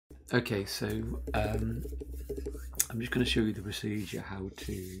Okay, so I'm just going to show you the procedure how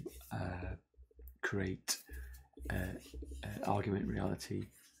to create argument reality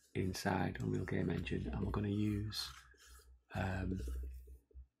inside Unreal Game Engine, and we're going to use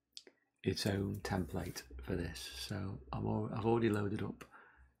its own template for this. So I've already loaded up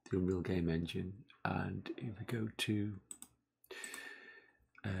the Unreal Game Engine, and if we go to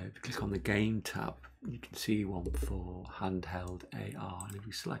if you click on the Game tab, you can see one for handheld AR, and if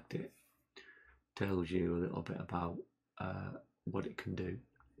you select it, it tells you a little bit about what it can do,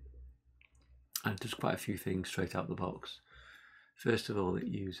 and it does quite a few things straight out the box. First of all, it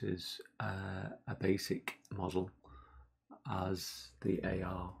uses a basic model as the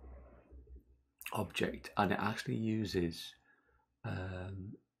AR object, and it actually uses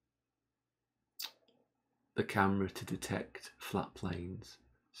the camera to detect flat planes,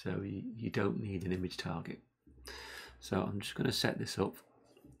 so you don't need an image target. So I'm just going to set this up,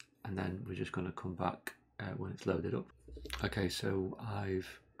 and then we're just going to come back when it's loaded up. Okay, so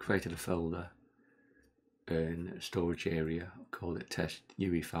I've created a folder in a storage area. I'll call it test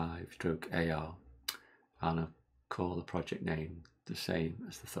UE5/AR, and I'll call the project name the same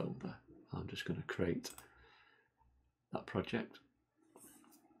as the folder. I'm just going to create that project.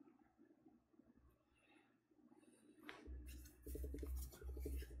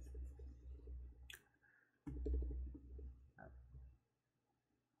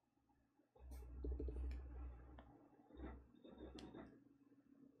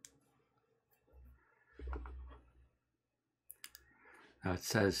 Now it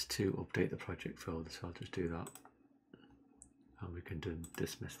says to update the project folder, so I'll just do that, and we can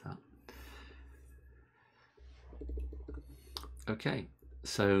dismiss that. Okay,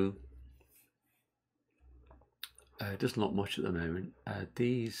 so it doesn't look much at the moment.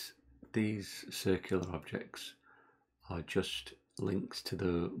 These circular objects are just links to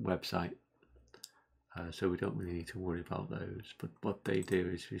the website, so we don't really need to worry about those. But what they do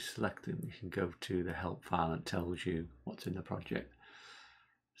is, if you select them, you can go to the help file and it tells you what's in the project.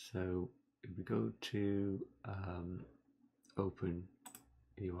 So if we go to open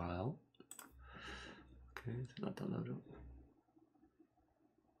URL, okay, so let that load up.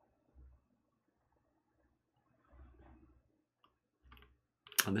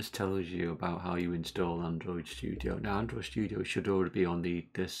 And this tells you about how you install Android Studio. Now, Android Studio should already be on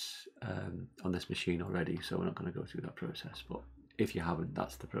this machine already, so we're not going to go through that process. But if you haven't,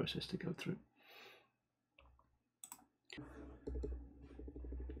 that's the process to go through.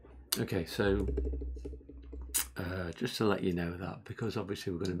 Okay, so just to let you know that, because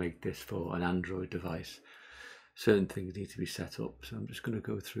obviously we're going to make this for an Android device, certain things need to be set up. So I'm just going to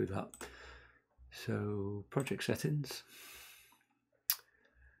go through that. So project settings.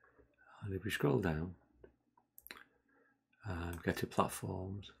 And if we scroll down and get to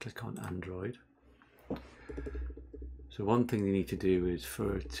platforms, click on Android. So one thing you need to do is,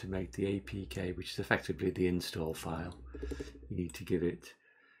 for it to make the APK, which is effectively the install file, you need to give it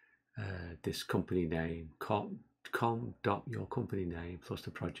this company name, your company name plus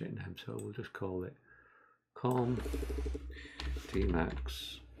the project name. So we'll just call it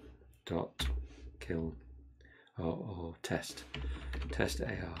dmax.kill or test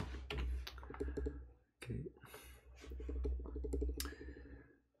AR. Okay.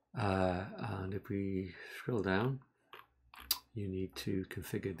 And if we scroll down, you need to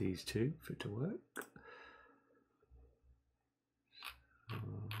configure these two for it to work.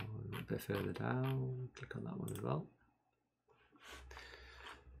 A bit further down, click on that one as well.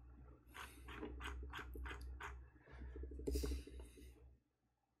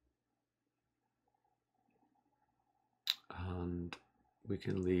 And we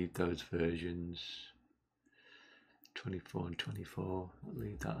can leave those versions 24 and 24. I'll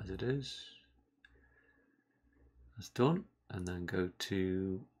leave that as it is. That's done. And then go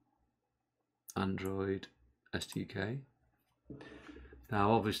to Android SDK.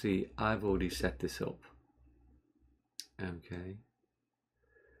 Now, obviously, I've already set this up. Okay.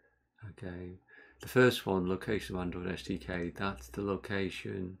 The first one, location of Android SDK, that's the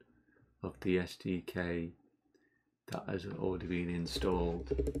location of the SDK that has already been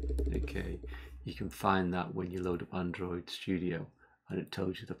installed. Okay, you can find that when you load up Android Studio, and it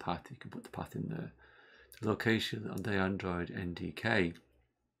tells you the path. You can put the path in there. The location of the Android NDK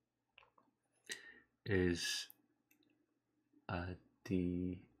is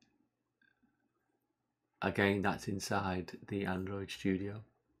again, that's inside the Android Studio.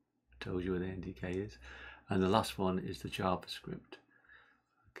 It tells you where the NDK is. And the last one is the JavaScript.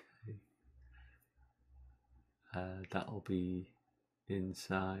 Okay, that'll be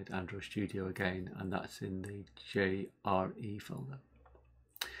inside Android Studio again, and that's in the JRE folder.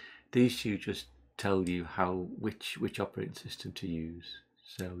 These two just tell you which operating system to use.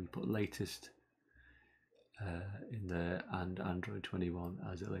 So we put latest in there, and Android 21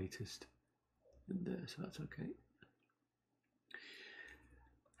 as the latest in there, so that's okay.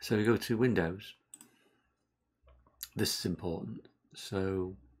 So we go to Windows. This is important.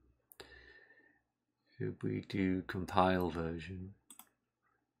 So if we do compile version,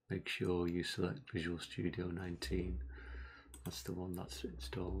 make sure you select Visual Studio 19. That's the one that's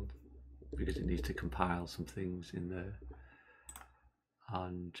installed, because it needs to compile some things in there.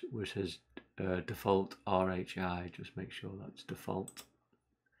 And where it says default RHI, just make sure that's default.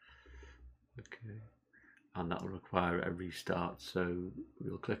 Okay, and that will require a restart, so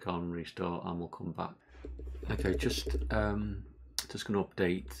we'll click on restart and we'll come back. Okay, just going to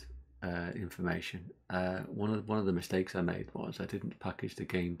update information. One of the mistakes I made was I didn't package the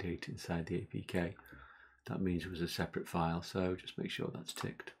game data inside the APK. That means it was a separate file, so just make sure that's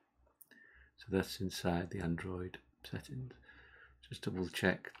ticked. So that's inside the Android settings. Just double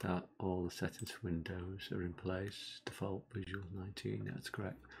check that all the settings for Windows are in place. Default Visual 19, that's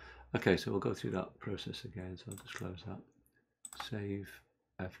correct. Okay, so we'll go through that process again, so I'll just close that. Save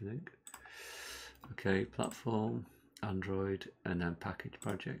everything. Okay, platform, Android, and then package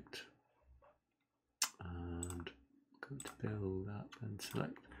project. And go to build that and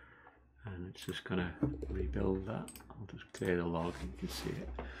select. And it's just going to rebuild that. I'll just clear the log and you can see it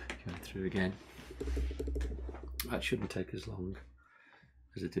going through again. That shouldn't take as long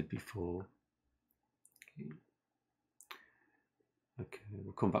as it did before. Okay,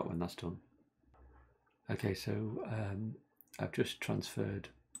 we'll come back when that's done. Okay, so I've just transferred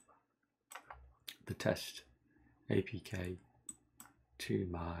the test APK to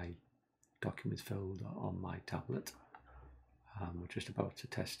my documents folder on my tablet. We're just about to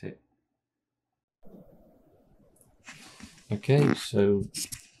test it. Okay, so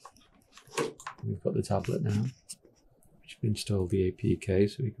we've got the tablet now, which we installed the APK,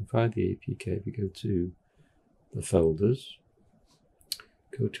 so we can find the APK. We go to the folders,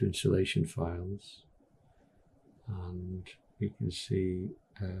 go to installation files, and we can see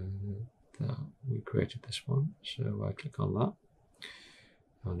that we created this one. So I click on that,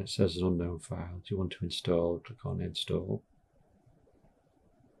 and it says an unknown file. Do you want to install? Click on install.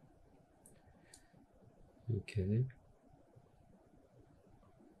 Okay.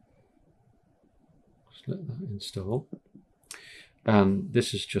 Just let that install. And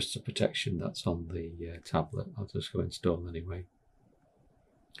this is just a protection that's on the tablet. I'll just go install anyway.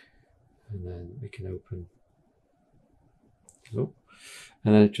 And then we can open. Oh.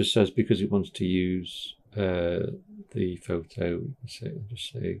 And then it just says because it wants to use the photo, we can say,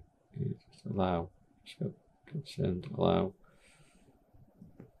 just say allow. So send allow.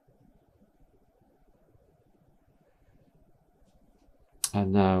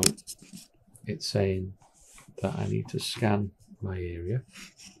 And now it's saying that I need to scan my area.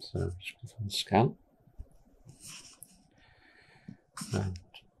 So just click on scan. And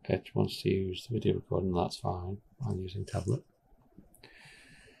it wants to use the video recording, that's fine. I'm using tablet.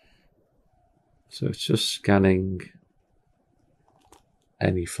 So it's just scanning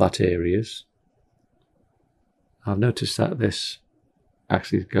any flat areas. I've noticed that this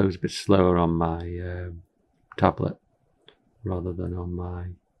actually goes a bit slower on my tablet rather than on my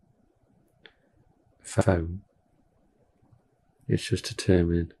phone. It's just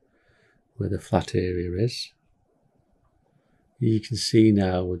determining where the flat area is. You can see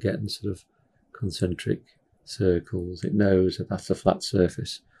now we're getting sort of concentric circles. It knows that that's a flat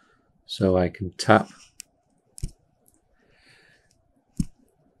surface. So I can tap,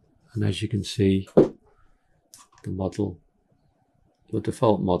 and as you can see, the model, the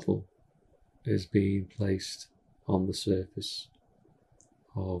default model, is being placed on the surface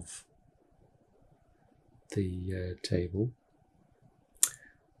of the table,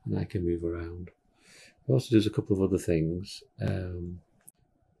 and I can move around. It also does a couple of other things.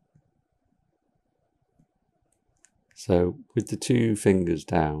 So with the two fingers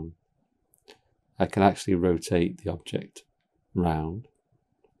down, I can actually rotate the object round.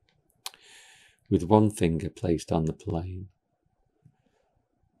 With one finger placed on the plane,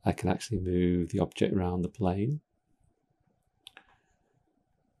 I can actually move the object around the plane.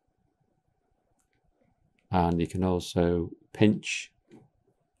 And you can also pinch,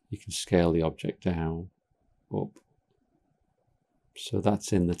 you can scale the object down, up. So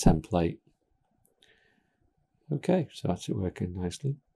that's in the template. Okay, so that's it working nicely.